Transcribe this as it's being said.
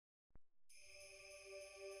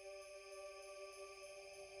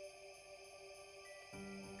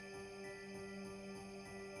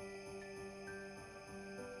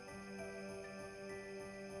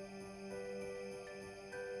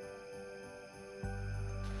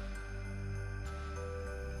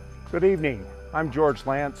Good evening. I'm George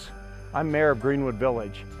Lantz. I'm Mayor of Greenwood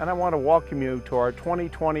Village, and I want to welcome you to our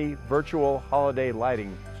 2020 virtual holiday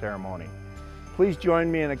lighting ceremony. Please join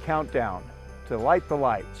me in a countdown to light the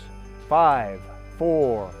lights. 5,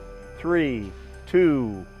 4, 3,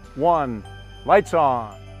 2, 1, lights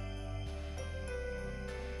on.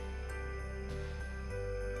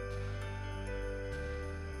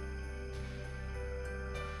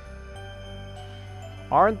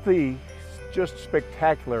 Aren't these just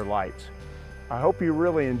spectacular lights? I hope you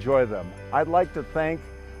really enjoy them. I'd like to thank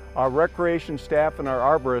our recreation staff and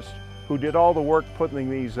our arborists who did all the work putting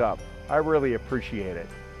these up. I really appreciate it.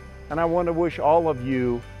 And I want to wish all of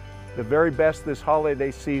you the very best this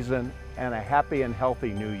holiday season and a happy and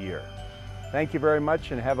healthy new year. Thank you very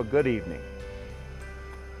much and have a good evening.